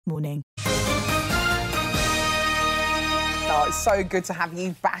morning. Oh, it's so good to have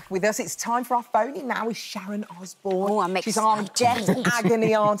you back with us. It's time for our phone-in now with Sharon Osbourne. Oh, I'm She's our death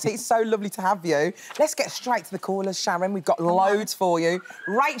agony auntie. It's so lovely to have you. Let's get straight to the callers, Sharon. We've got loads for you.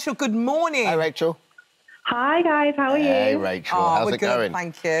 Rachel, good morning. Hi, Rachel. Hi, guys. How are you? Hey, Rachel. Oh, How's we're it good, going?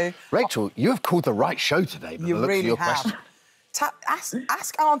 thank you. Rachel, you have called the right show today. By You the looks really of your have. question.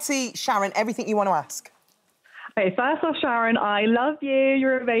 Ask Auntie Sharon everything you want to ask. Okay, first off, Sharon, I love you.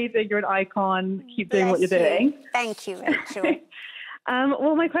 You're amazing. You're an icon. Keep doing what you're doing. Thank you, Rachel.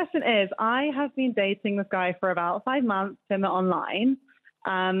 Well, my question is, I have been dating this guy for about 5 months, him online,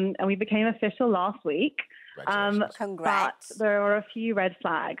 and we became official last week. Congrats. But there are a few red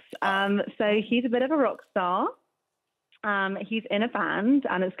flags. So he's a bit of a rock star. He's in a band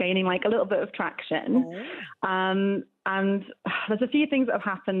and it's gaining like a little bit of traction. And there's a few things that have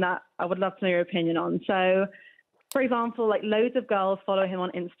happened that I would love to know your opinion on. So, for example, like loads of girls follow him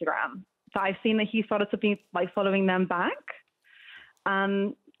on Instagram. So I've seen that he started to be like following them back.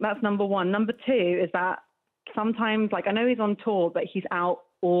 That's number one. Number two is that sometimes, like I know he's on tour, but he's out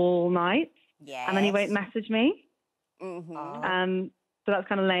all night. Yes. And then he won't message me. Mm-hmm. So that's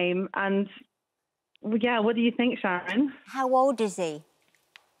kind of lame. And yeah, what do you think, Sharon? How old is he?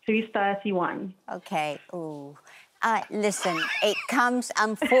 So he's 31. Okay. Ooh. Listen, it comes,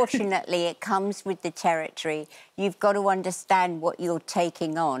 unfortunately, it comes with the territory. You've got to understand what you're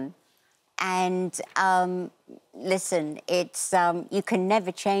taking on. And listen, it's you can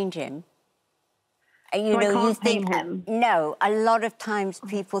never change him. You know, you think him. No. A lot of times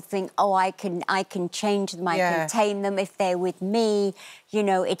people think, oh, I can change them, I can tame them if they're with me. You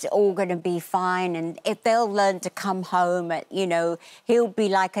know, it's all going to be fine, and if they'll learn to come home, you know, he'll be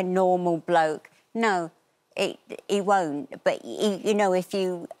like a normal bloke. No, he won't. But you know, if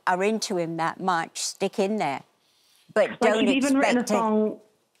you are into him that much, stick in there. But Like don't he's even written a expect song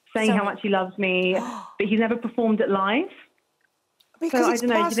saying how much he loves me, but he's never performed it live. Because so, it's I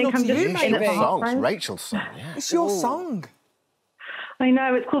don't know, do you think I'm personal to just you, in it maybe. for Songs, heartbreak? Rachel's song, yeah. It's your song. I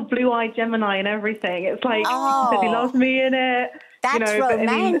know, it's called Blue Eyed Gemini and everything. It's like, Oh. he says he loves me in it. That's you know, but, I mean,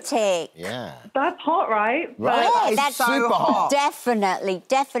 romantic. Yeah. that's hot, right? Right. Yeah, that's so hot. Definitely,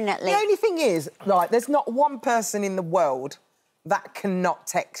 definitely. The only thing is, like, there's not one person in the world that cannot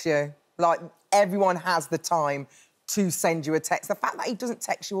text you. Like, everyone has the time to send you a text. The fact that he doesn't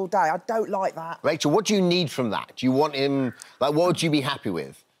text you all day, I don't like that. Rachel, what do you need from that? Do you want him... Like, what would you be happy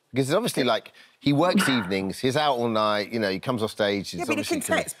with? Because it's obviously, like, he works evenings, he's out all night, you know, he comes off stage... He's Yeah, but he obviously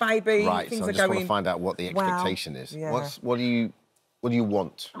can text, baby. Right, Things so I are just want going to find out what the expectation is. Yeah. What do you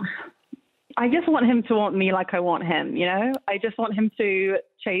want? I just want him to want me like I want him, you know? I just want him to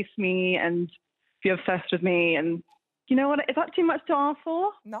chase me and be obsessed with me. And you know what? Is that too much to ask for?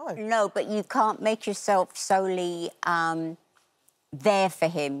 No. No, but you can't make yourself solely there for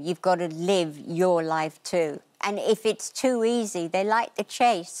him. You've got to live your life too. And if it's too easy, they like the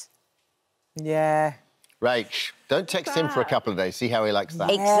chase. Yeah. Rach, don't text him for a couple of days, see how he likes that.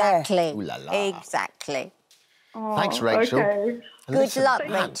 Exactly. Ooh la la. Exactly. Thanks, Rachel. Okay. And Good listen, luck,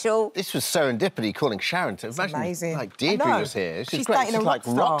 man, Rachel. This was serendipity calling Sharon to imagine, amazing. like, I Deirdre know. was here. This is She's great. dating She's a like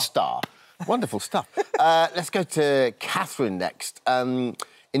rock rock star. Wonderful stuff. Let's go to Catherine next, in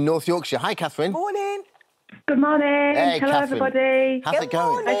North Yorkshire. Hi, Catherine. Morning. Good morning. Hey, Hello, Catherine. everybody. How's it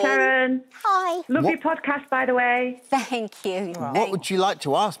going? Hi, Sharon. Hi. Love your podcast, by the way. Thank you. What would you like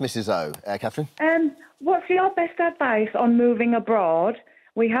to ask Mrs O, Catherine? What's your best advice on moving abroad?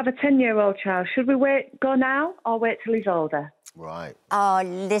 We have a 10-year-old child. Should we go now or wait till he's older? Right. Oh,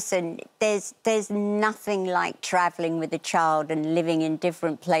 listen, there's nothing like travelling with a child and living in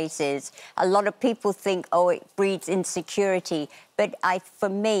different places. A lot of people think, oh, it breeds insecurity. But for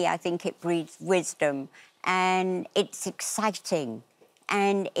me, I think it breeds wisdom. And it's exciting.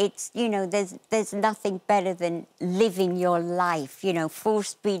 And it's, you know, there's nothing better than living your life, you know, full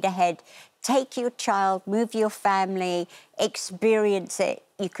speed ahead. Take your child, move your family, experience it.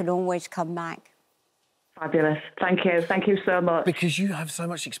 You can always come back. Fabulous. Thank you. Thank you so much. Because you have so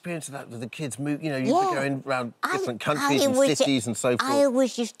much experience of that with the kids. You know, you've been going around different countries and cities and so forth. I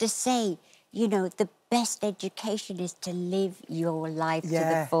always used to say, you know, the best education is to live your life to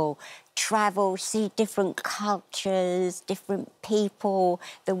the full. Travel, see different cultures, different people,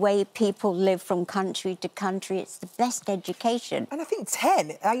 the way people live from country to country. It's the best education. And I think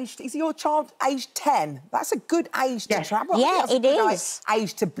 10, is your child aged 10? That's a good age to travel. Yeah, I think that's a it good is.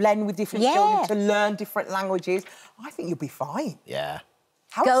 Age to blend with different children, to learn different languages. I think you'll be fine. Yeah.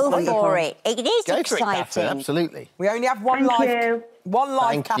 Go for it. It is Go for it, Catherine, exciting. absolutely. We only have one Thank life. you. One life,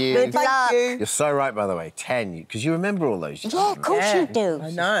 Thank Catherine. you. Good Thank luck. you. You're so right, by the way. 10, because you remember all those. Yeah, of course you do.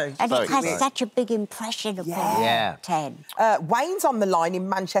 I know. And So it has exciting. such a big impression upon you. Yeah. 10. Wayne's on the line in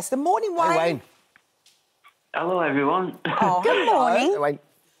Manchester. Morning, Wayne. Hey, Wayne. Hello, everyone. Oh, Good hello. morning. Hey, Wayne.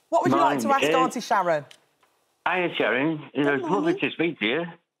 What would you like to ask Morning. Auntie Sharon? Hiya, Sharon. It was lovely to speak to you.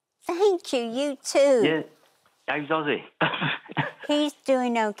 Thank you. You too. Yeah. How's Ozzy? He's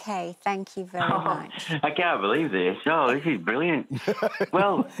doing okay. Thank you very Oh, much. I can't believe this. Oh, this is brilliant.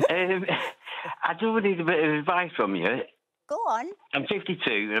 Well, I do need a bit of advice from you. Go on. I'm 52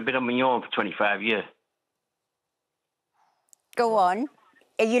 and I've been on my own for 25 years. Go on.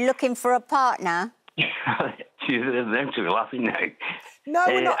 Are you looking for a partner? Them two are laughing now. No,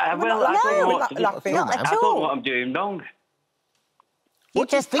 we're not. We're well, not I don't know laughing. what to do. Laughing. Not I at don't know all. what I'm doing wrong. You What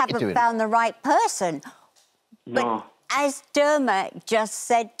do you just think you're haven't doing? found the right person. No. As Dermot just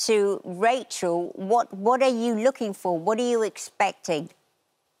said to Rachel, what are you looking for? What are you expecting?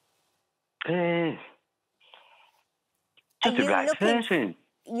 Just Are the you right looking- person.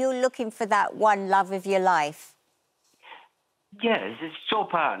 You're looking for that one love of your life. Yeah, it's soul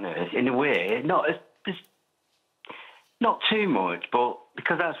partners in a way. Not too much, but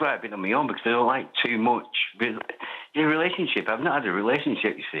because that's why I've been on my own, because I don't like too much. In a relationship, I've not had a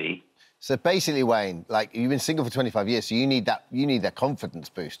relationship, you see. So basically, Wayne, like, you've been single for 25 years, so you need that confidence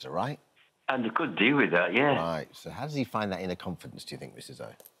booster, right? And I could deal with that, yeah. Right. So how does he find that inner confidence, do you think, Mrs. O?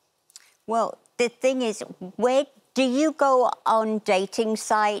 Well, the thing is, where do you go on dating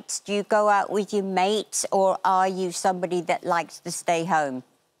sites? Do you go out with your mates, or are you somebody that likes to stay home?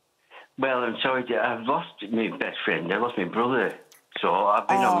 Well, I'm sorry, I've lost my best friend. I lost my brother, so I've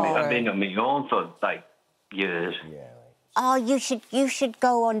been on my own for like years. Yeah. Oh, you should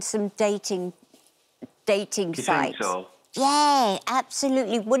go on some dating You sites. think so? Yeah,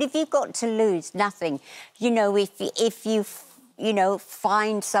 absolutely. What have you got to lose? Nothing. You know, if you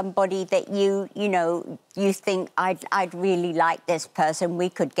find somebody that you think I'd really like this person, we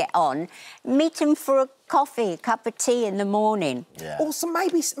could get on. Meet them for a coffee, a cup of tea in the morning. Yeah. Also,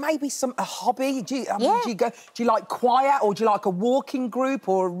 maybe a hobby. Do Yeah. you like choir, or do you like a walking group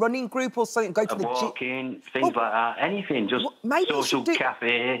or a running group or something? Go to the gym. Walking, things like that, anything, just maybe you social should do-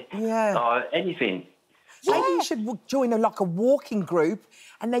 cafe, Yeah. or anything. Maybe you should join a walking group,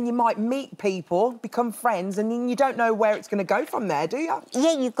 and then you might meet people, become friends, and then you don't know where it's going to go from there, do you?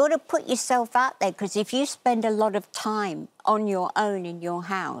 Yeah, you've got to put yourself out there, because if you spend a lot of time on your own in your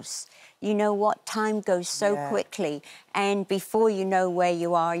house, you know what? Time goes so quickly, and before you know where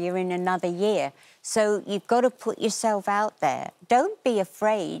you are, you're in another year. So you've got to put yourself out there. Don't be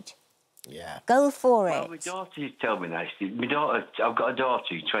afraid. Yeah. Go for Well, it. my daughter told me that. My daughter, I've got a daughter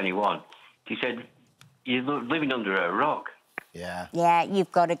who's 21. She said, "You're living under a rock." Yeah. Yeah,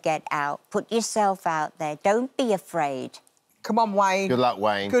 you've got to get out. Put yourself out there. Don't be afraid. Come on, Wayne. Good luck,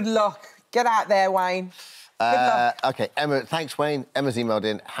 Wayne. Good luck. Get out there, Wayne. OK, Emma, thanks, Wayne. Emma's emailed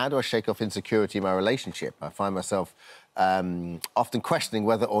in, how do I shake off insecurity in my relationship? I find myself often questioning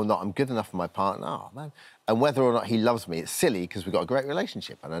whether or not I'm good enough for my partner. Oh, man. And whether or not he loves me. It's silly, because we've got a great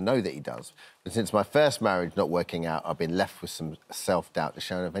relationship, and I know that he does. But since my first marriage not working out, I've been left with some self-doubt. Does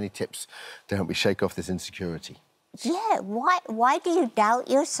Sharon have any tips to help me shake off this insecurity? Yeah, why do you doubt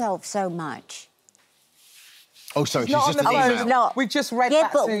yourself so much? Oh, sorry, she's Not just on the an phone. email. not. We've just read Yeah,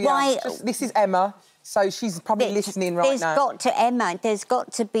 that but to you. why- This is Emma, so she's probably listening right now. Emma, there's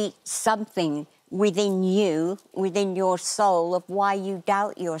got to be something within you, within your soul, of why you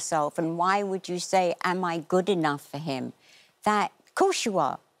doubt yourself, and why would you say, am I good enough for him? Of course you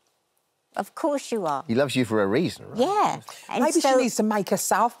are. Of course you are. He loves you for a reason, right? Yeah. And Maybe so she needs to make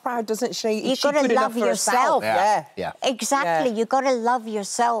herself proud, doesn't she? Is you've she got to good enough love for herself? yourself. Yeah. Yeah. Exactly. Yeah. You've got to love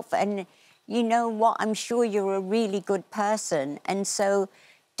yourself. And you know what? I'm sure you're a really good person. And so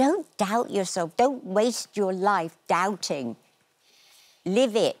don't doubt yourself. Don't waste your life doubting.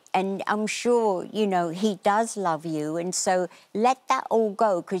 Live it. And I'm sure, he does love you. And so let that all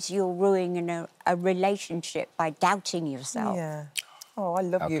go, because you're ruining a relationship by doubting yourself. Yeah. Oh, I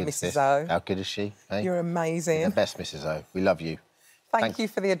love How you, good is Mrs. this? O. How good is she? Hey? You're amazing. The best, Mrs. O. We love you. Thank you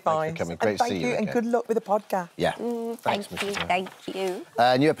for the advice. Thanks for coming. And Great to thank see you and again. good luck with the podcast. Yeah. Thank Thanks, you. Mrs. O. Thank you.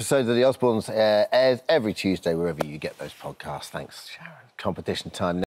 New episodes of The Osbournes airs every Tuesday, wherever you get those podcasts. Thanks, Sharon. Competition time.